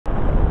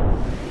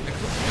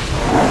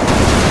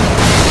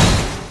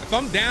If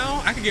I'm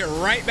down, I can get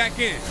right back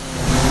in.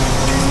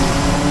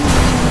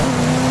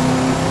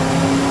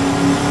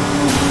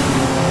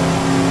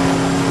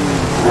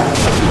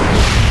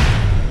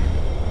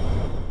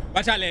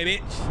 Watch out, little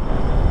bitch.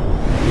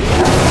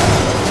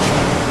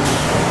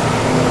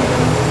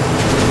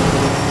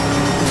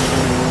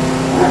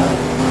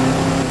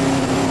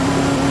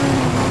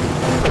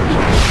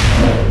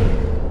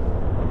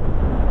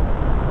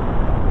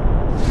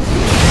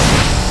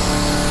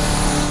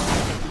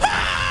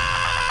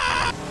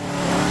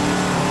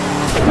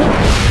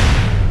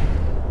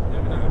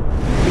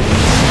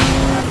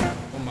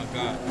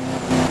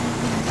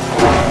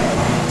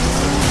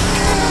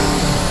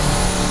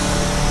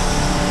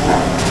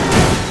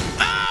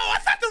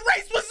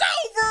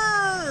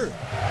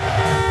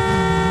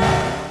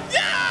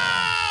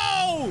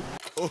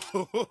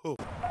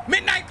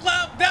 Midnight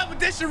Club Double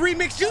Edition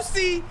Remix. You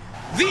see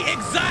the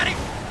exotic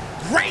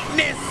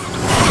greatness.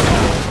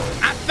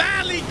 I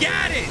finally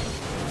got it.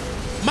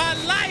 My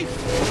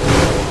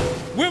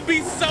life will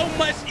be so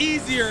much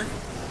easier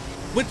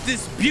with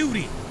this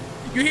beauty.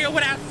 You hear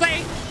what I say?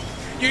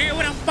 You hear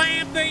what I'm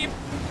saying to you?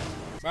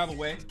 By the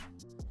way,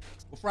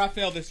 before I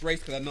fail this race,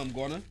 because I know I'm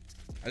gonna,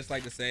 I just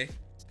like to say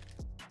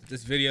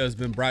this video has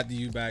been brought to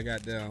you by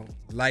goddamn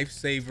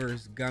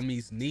Lifesavers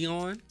Gummies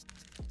Neon.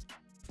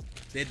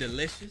 They're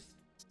delicious.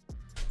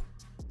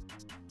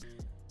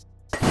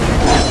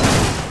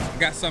 I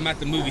got some at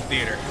the movie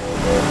theater.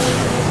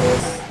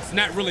 It's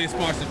not really a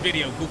sponsored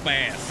video, goof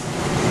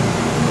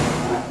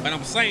ass. But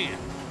I'm saying,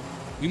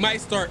 I might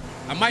start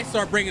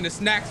bringing the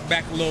snacks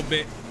back a little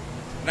bit.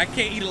 But I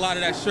can't eat a lot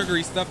of that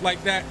sugary stuff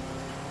like that.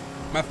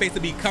 My face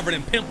will be covered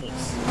in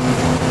pimples.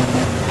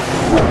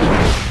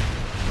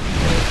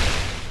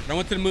 I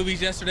went to the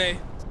movies yesterday,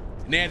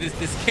 and they had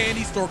this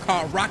candy store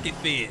called Rocket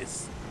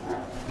Fizz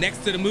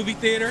next to the movie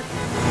theater.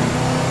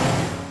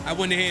 I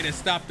went ahead and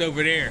stopped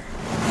over there.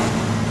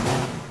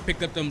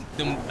 Picked up them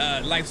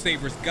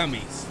Lifesavers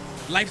gummies.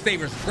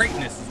 Lifesavers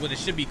Greatness is what it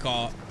should be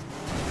called.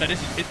 So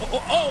this is,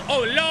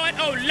 oh Lord,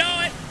 oh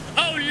Lord,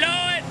 oh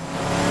Lord.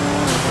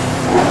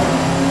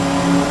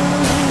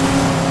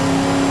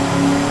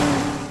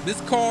 This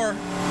car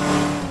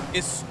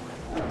is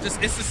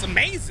just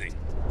amazing.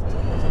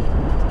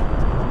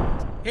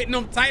 Hitting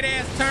them tight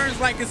ass turns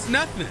like it's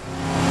nothing.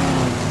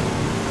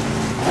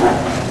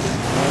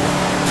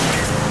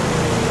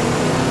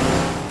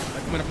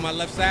 Coming up on my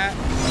left side.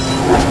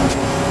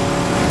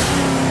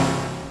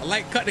 I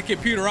like cutting the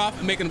computer off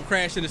and making them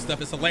crash into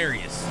stuff. It's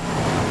hilarious.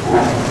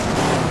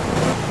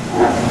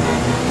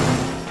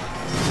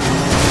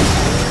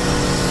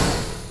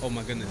 Oh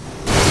my goodness.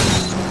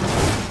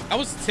 That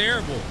was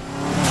terrible.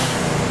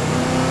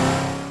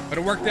 But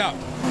it worked out.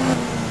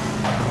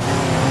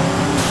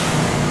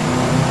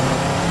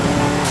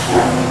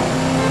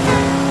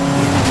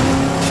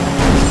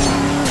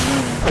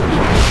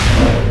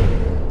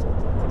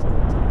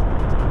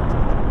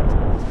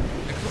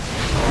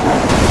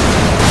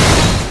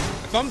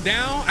 If I'm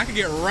down, I can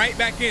get right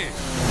back in.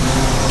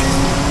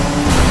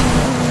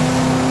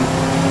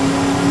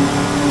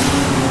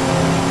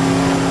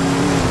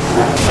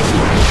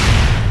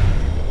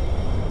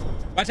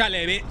 Watch out,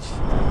 little bitch.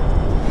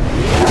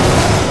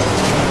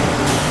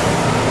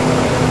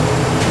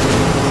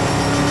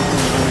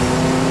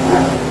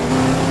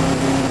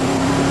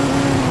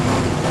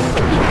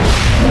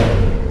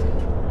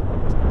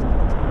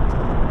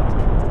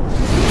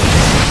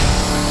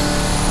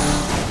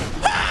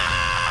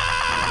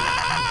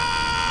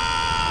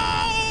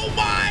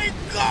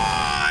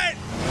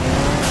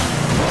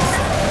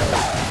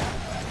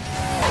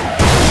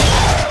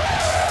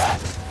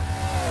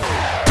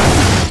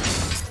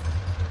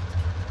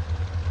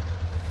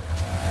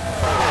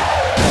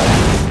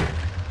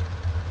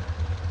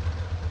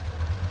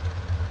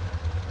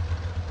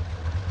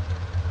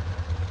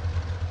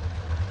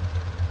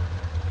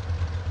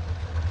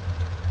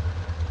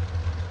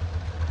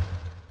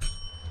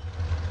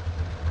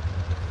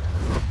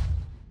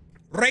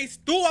 Race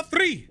 2 or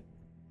 3,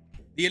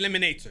 the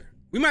Eliminator.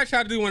 We might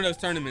try to do one of those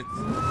tournaments.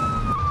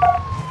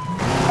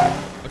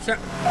 I'm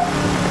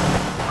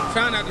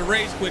trying not to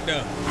rage quit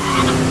though.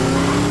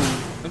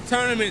 Them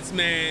tournaments,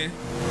 man.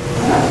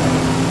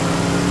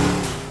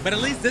 But at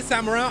least this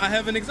time around, I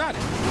have an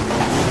exotic. You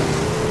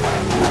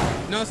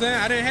know what I'm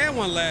saying? I didn't have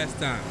one last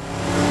time.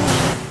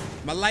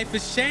 My life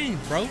has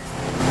changed, bro.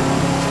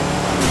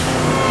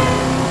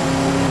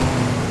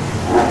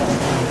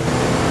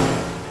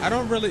 I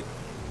don't really.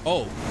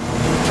 Oh.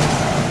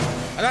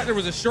 I thought there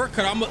was a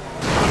shortcut. I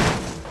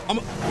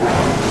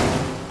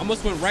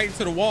almost went right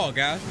into the wall,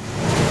 guys.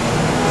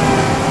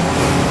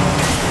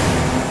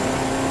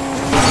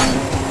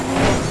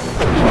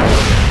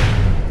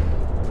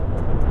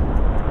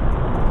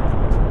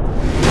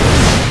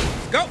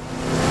 Let's go.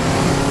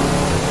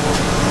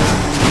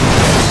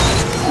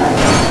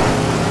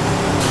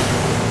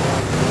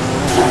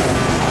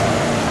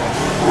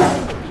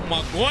 Oh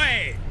my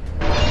boy.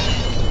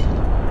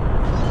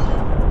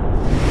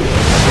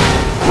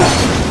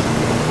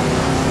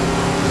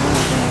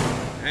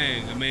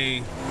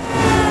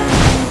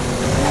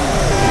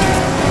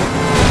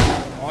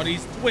 All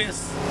these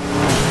twists.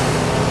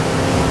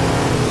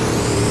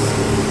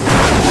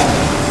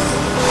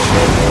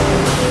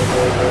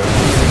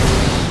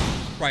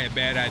 Probably a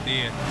bad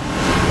idea.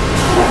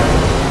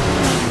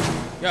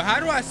 Yo, how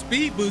do I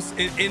speed boost?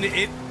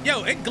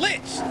 Yo, it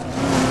glitched.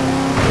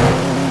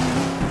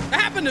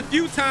 That happened a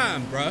few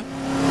times, bruh.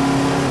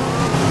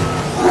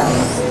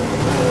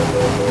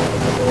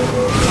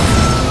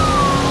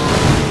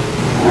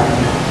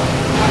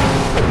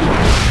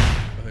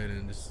 Go ahead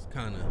and just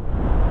kind of.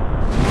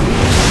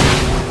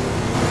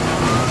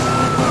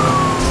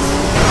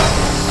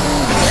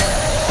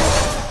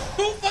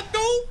 Two for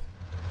two?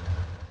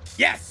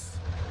 Yes.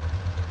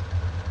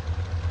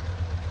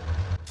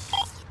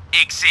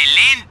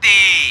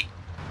 Excelente.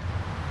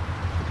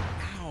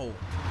 Ow.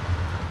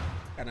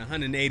 Got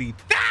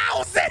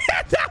 180,000.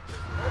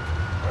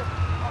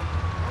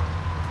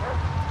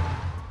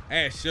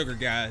 Hey, sugar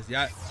guys,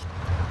 yeah.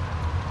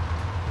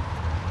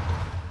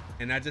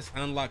 And I just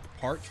unlocked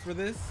parts for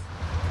this.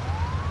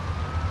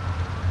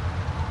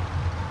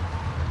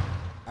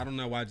 I don't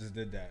know why I just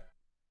did that.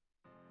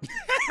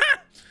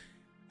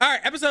 All right,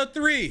 episode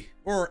 3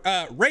 or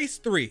race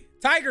 3,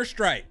 Tiger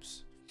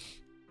Stripes.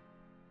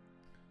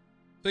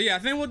 So yeah, I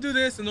think we'll do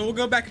this and then we'll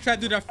go back and try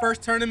to do that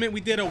first tournament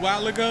we did a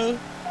while ago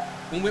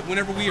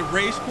whenever we had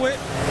rage quit.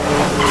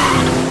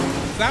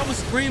 So I was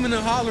screaming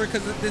and hollering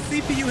because the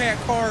CPU had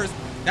cars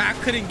that I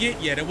couldn't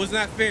get yet. It was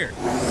not fair.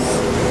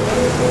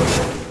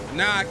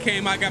 Now I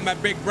got my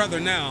big brother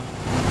now.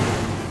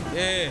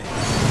 Yeah.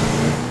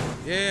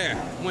 I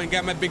went and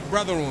got my big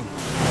brother on.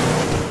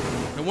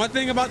 The one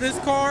thing about this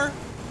car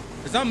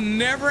is I'm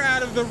never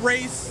out of the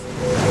race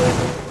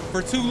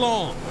for too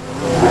long.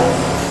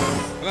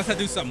 Unless I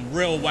do something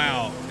real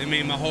wild. It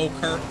made my whole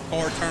car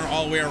turn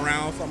all the way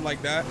around, something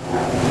like that.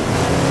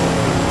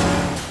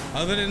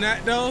 Other than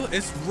that though,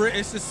 it's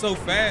just so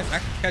fast. I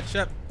can catch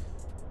up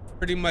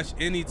pretty much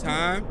any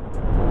time.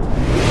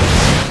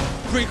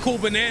 Pretty cool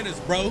bananas,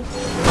 bro.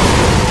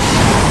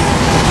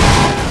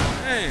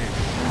 Man.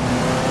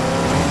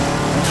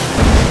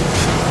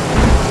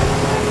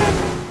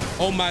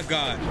 Oh my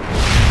God.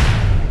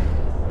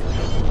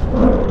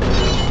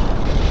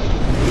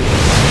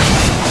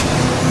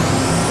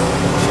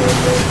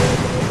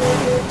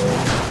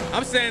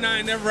 I'm saying I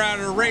ain't never out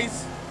of the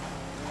race.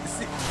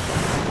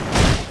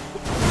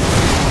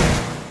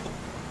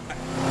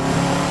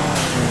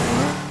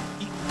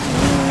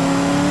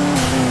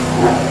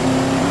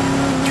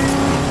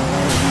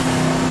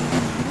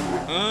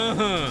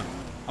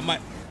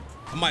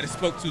 I might have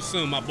spoke too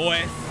soon, my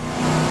boy.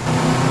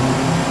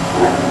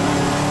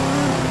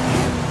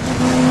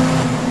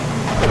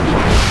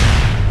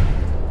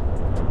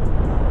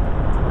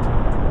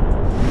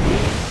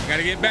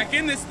 Gotta get back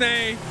in this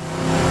thing.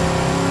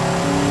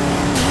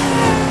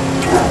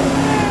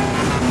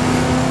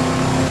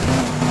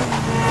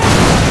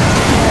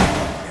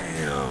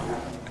 Damn,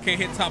 I can't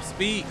hit top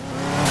speed.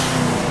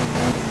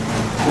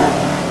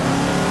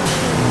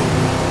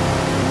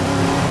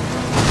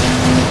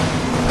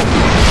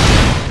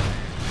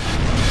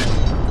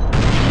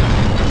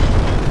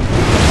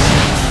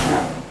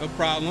 No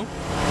problem.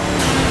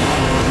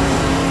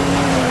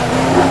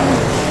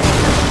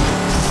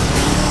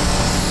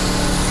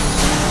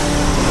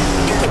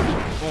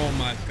 Oh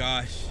my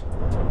gosh.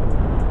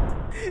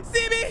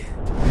 See me?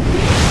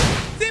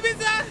 See me,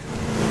 son?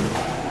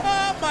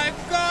 Oh my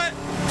God.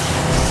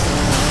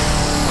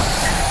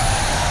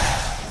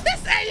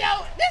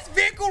 This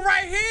vehicle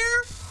right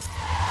here.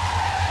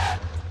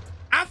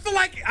 I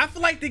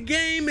feel like the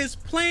game is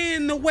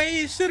playing the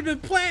way it should have been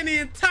playing the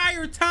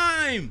entire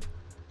time.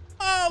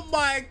 Oh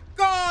my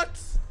God.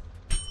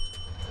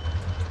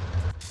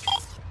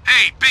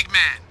 Hey, big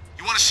man.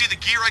 You want to see the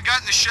gear I got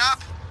in the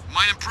shop?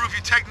 Might improve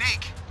your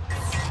technique.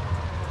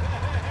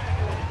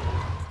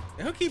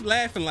 He'll keep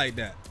laughing like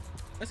that.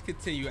 Let's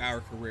continue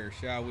our career,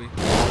 shall we?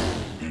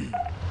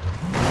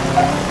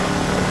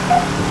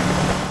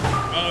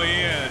 Oh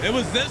yeah, it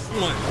was this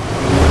one.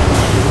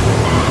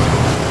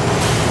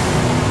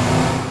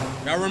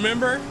 Y'all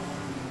remember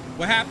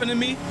what happened to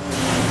me?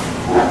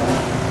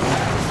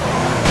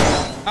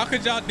 How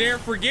could y'all dare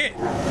forget?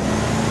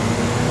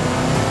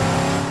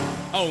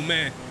 Oh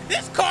man,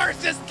 this car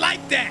is just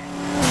like that.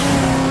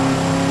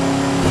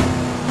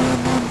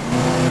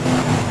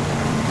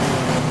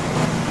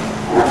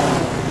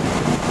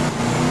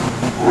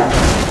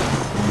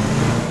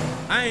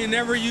 I ain't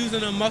never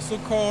using a muscle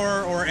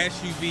car or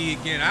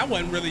SUV again. I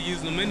wasn't really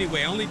using them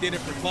anyway. I only did it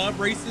for club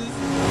races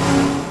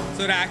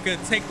so that I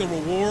could take the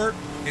reward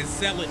and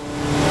sell it.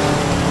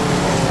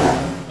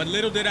 But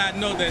little did I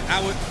know that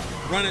I would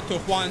run into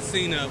Juan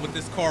Cena with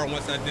this car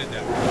once I did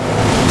that.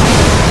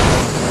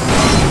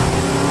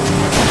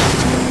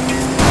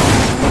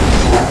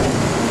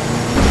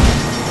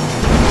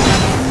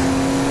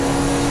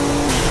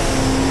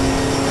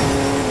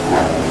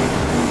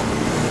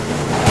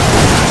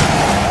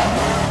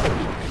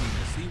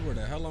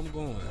 I'm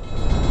going.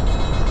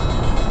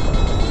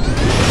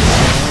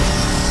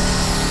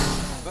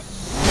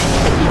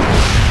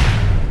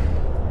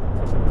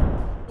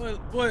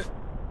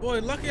 Boy,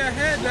 lucky I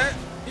had that.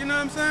 You know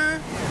what I'm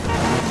saying?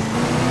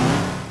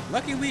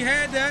 Lucky we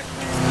had that.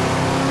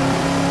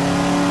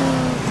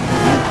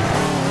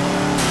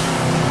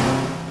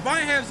 If I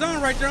ain't have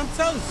zone right there, I'm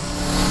toast.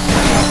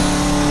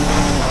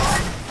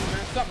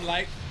 Man, something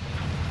light.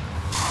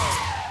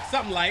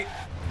 Something light.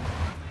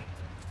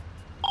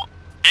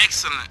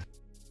 Excellent.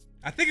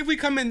 I think if we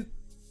come in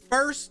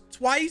first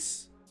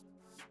twice,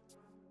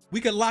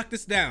 we can lock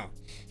this down.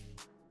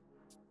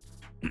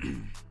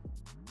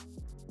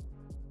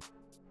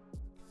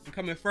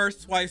 Come in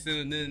first twice,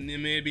 and then it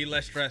may be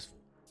less stressful.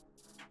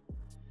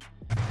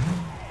 You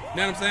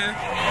know what I'm saying?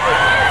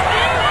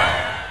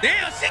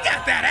 Damn, she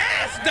got that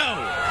ass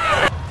though.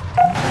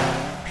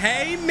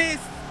 Hey, Miss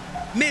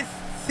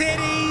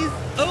Titties.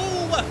 Ooh.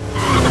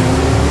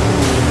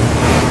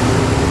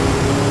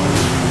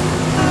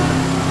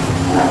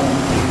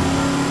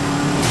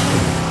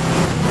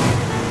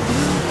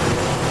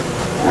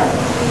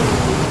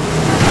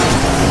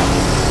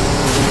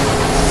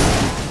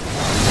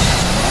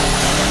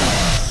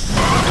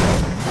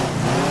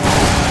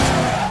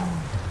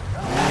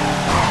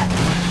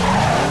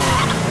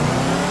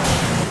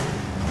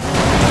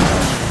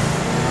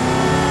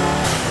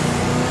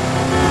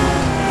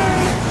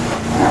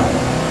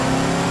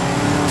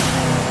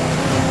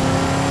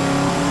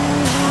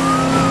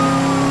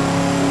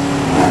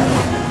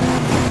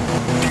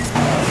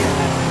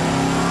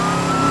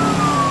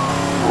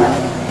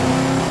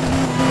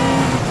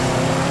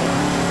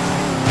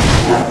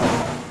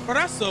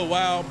 So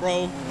wild,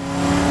 bro.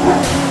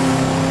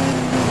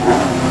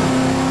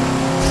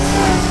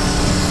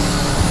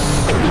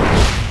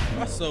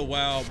 That's so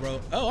wild,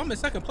 bro. Oh, I'm in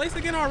second place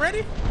again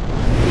already?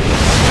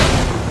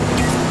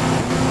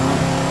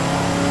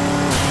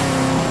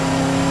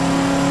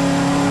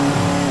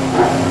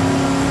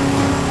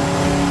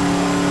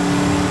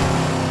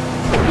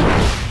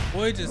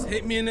 Boy just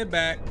hit me in the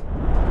back.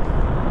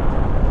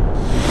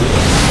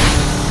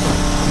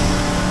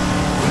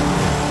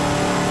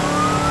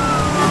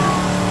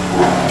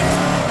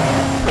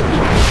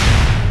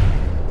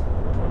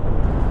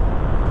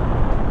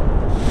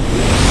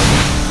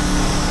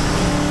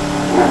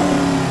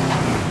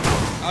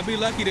 I'll be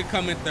lucky to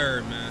come in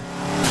third, man.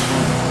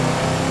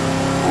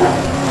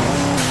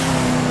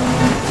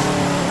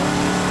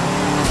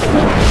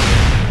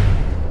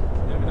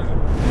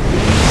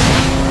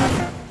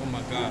 Oh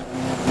my God.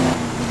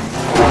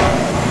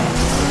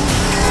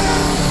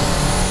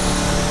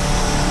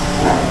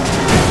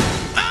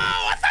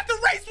 Oh, I thought the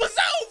race was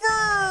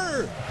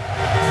over!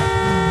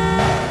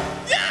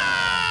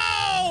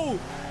 Yo!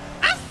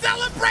 I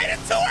celebrated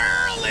too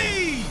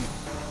early!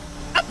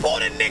 I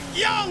pulled a Nick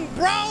Young,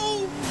 bro!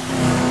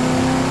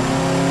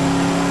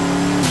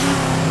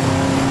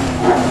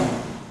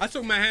 I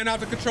took my hand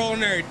off the control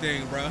and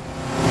everything, bro.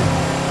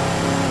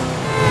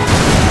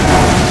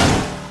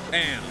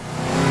 Damn.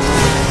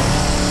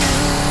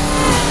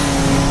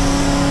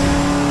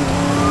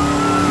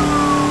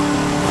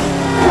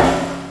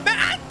 Man,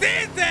 I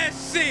did that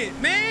shit,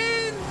 man.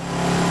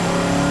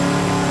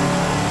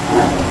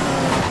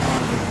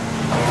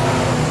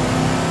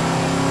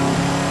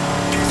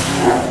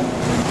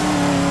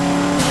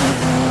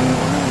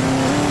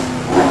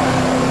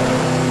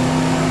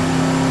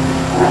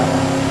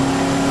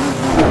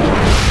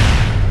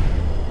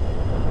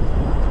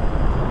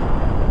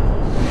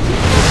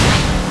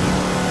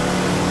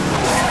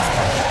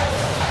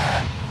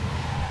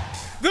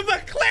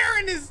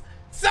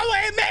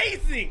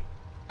 Amazing.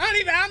 I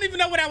don't even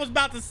know what I was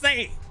about to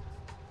say.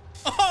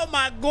 Oh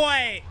my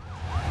God.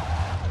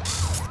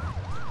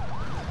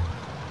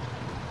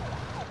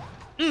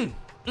 Tell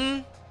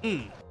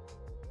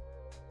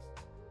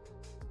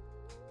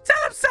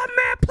him something,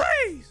 man,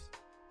 please.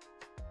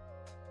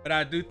 But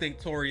I do think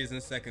Tori is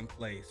in second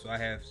place. So I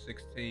have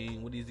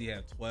 16. What does he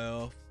have?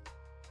 12.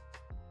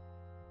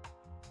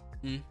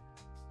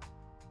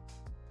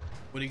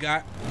 What do you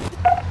got?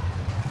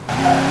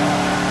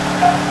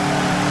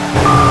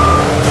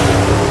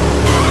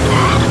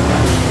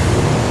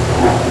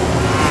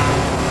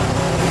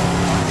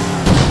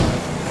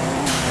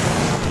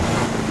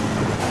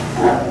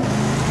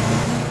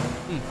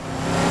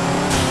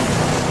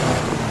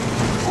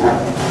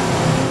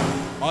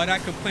 All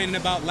that complaining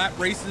about lap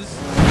races,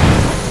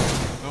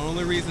 the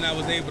only reason I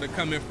was able to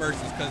come in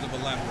first is because of a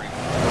lap race.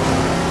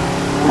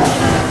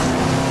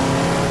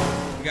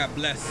 You got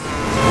blessed.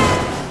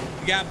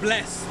 You got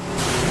blessed.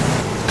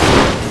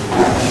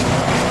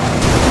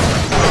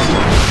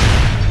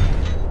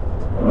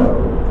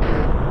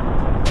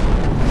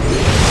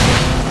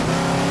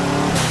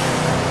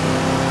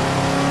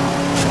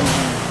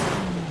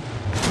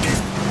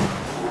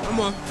 Come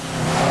on.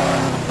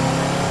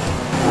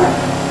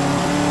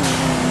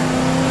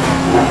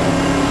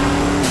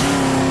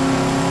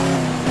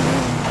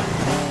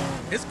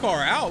 His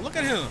car out. Look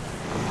at him.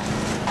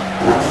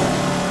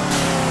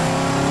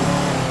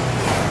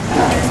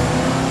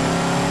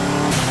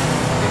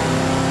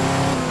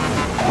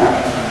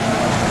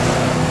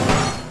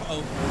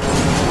 Uh-oh.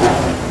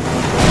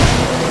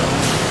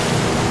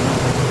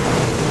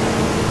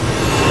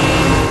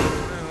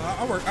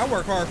 I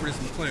work hard for this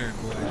McLaren,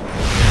 boy.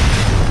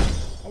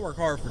 work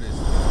hard for this.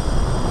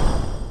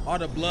 All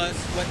the blood,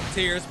 sweat,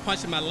 tears,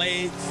 punching my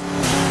legs. You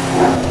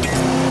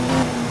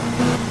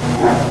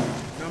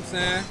know what I'm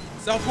saying?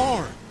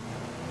 Self-harm.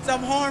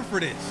 Self-harm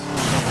for this.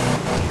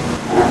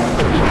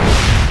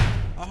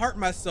 I hurt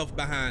myself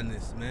behind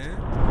this, man.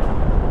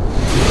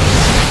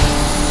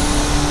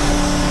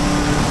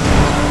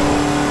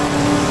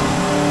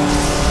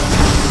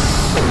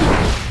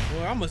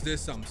 Boy, I almost did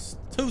something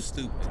too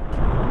stupid.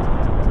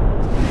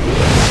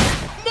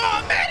 Come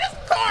on, man, this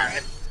car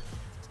is...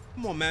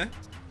 Come on, man.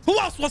 Who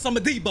else wants some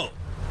Debo?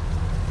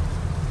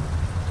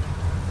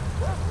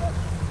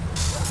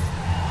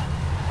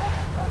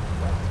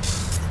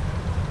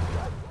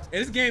 Hey,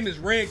 this game is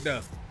rigged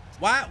though.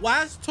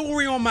 Why is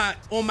Tori on my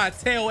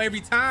tail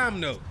every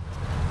time though?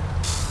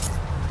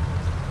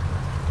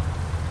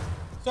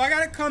 So I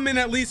gotta come in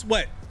at least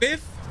what,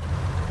 5th?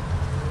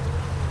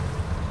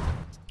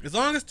 As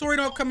long as Tori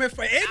don't come in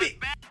first.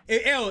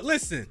 Yo,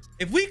 listen,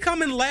 if we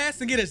come in last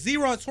and get a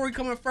 0 and Tori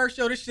come in first,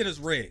 yo, this shit is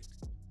rigged.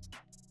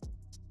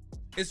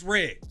 It's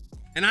rigged.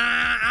 And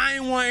I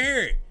ain't want to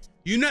hear it.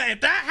 You know,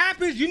 if that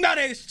happens, you know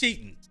that it's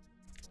cheating.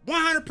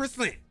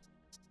 100%.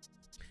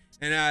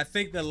 And I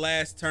think the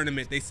last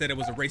tournament, they said it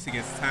was a race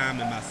against time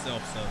and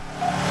myself, so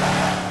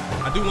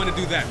I do want to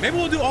do that. Maybe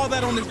we'll do all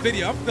that on this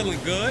video. I'm feeling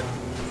good. You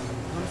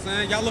know what I'm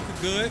saying? Y'all looking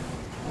good.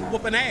 We're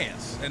whooping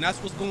ass. And that's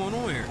what's going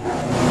on here.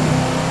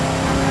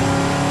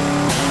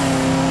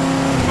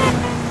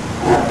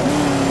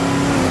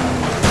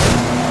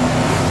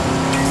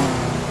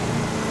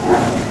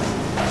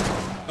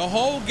 The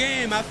whole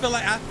game, I felt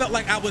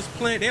like I was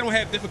playing. They don't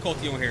have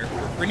difficulty on here.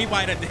 For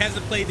anybody that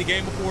hasn't played the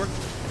game before,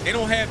 they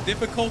don't have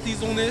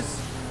difficulties on this.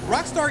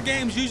 Rockstar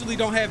games usually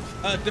don't have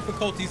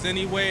difficulties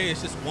anyway.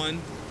 It's just one.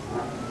 You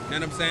know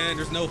what I'm saying?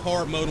 There's no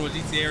hard mode on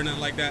GTA or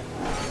nothing like that.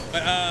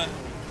 But I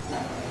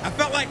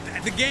felt like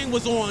the game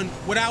was on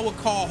what I would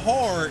call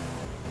hard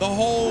the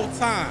whole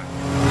time.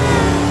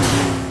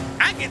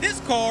 I get this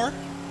car.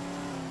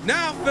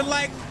 Now I feel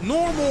like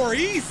normal or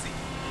easy.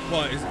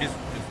 Well, it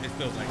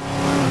feels like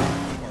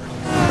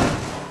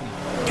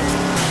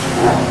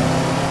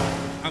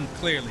I'm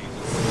clearly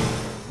just,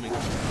 look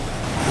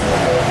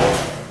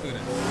at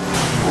this.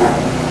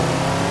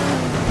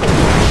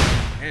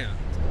 Damn.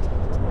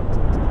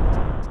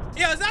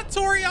 Yo, is that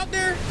Tori out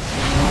there?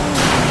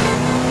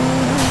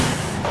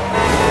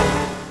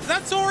 Is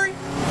that Tori?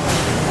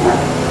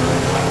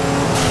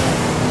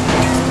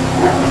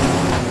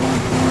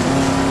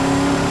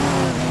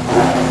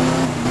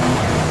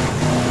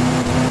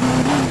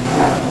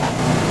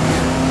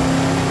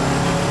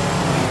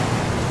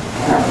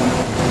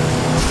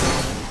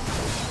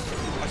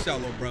 Watch out,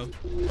 little bro.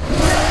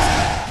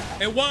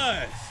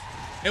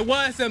 It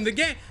was him. The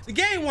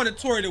game wanted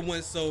Tori to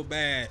win so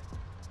bad,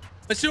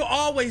 but she'll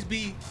always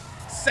be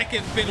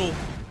second fiddle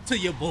to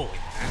your boy.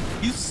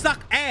 You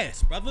suck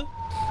ass, brother.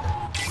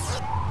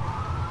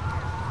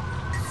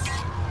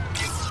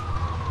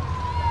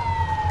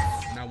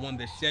 And I won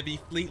the Chevy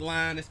Fleet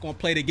line. It's gonna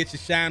play to Get Your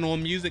Shine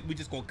On music. We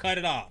just gonna cut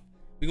it off.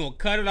 We gonna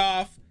cut it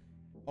off.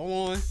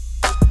 Hold on.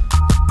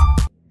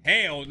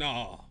 Hell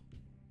no.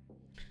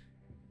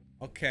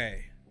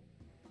 Okay.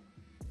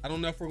 I don't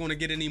know if we're going to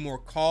get any more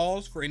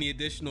calls for any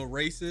additional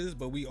races,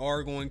 but we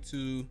are going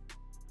to,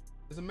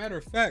 as a matter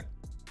of fact,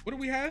 what do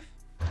we have?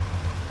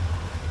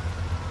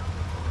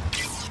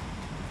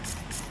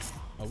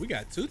 Oh, we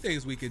got 2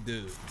 things we could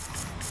do.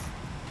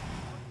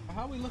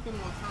 How are we looking on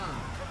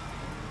time?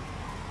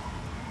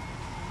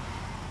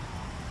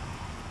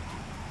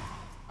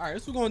 All right,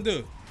 this is what we're going to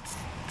do.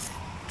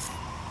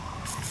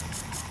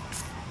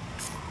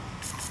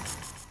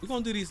 We're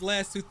gonna do these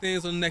last 2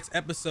 things on the next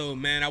episode,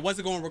 man. I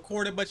wasn't gonna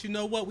record it, but you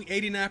know what? We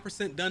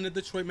 89% done in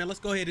Detroit, man. Let's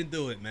go ahead and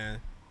do it,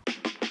 man.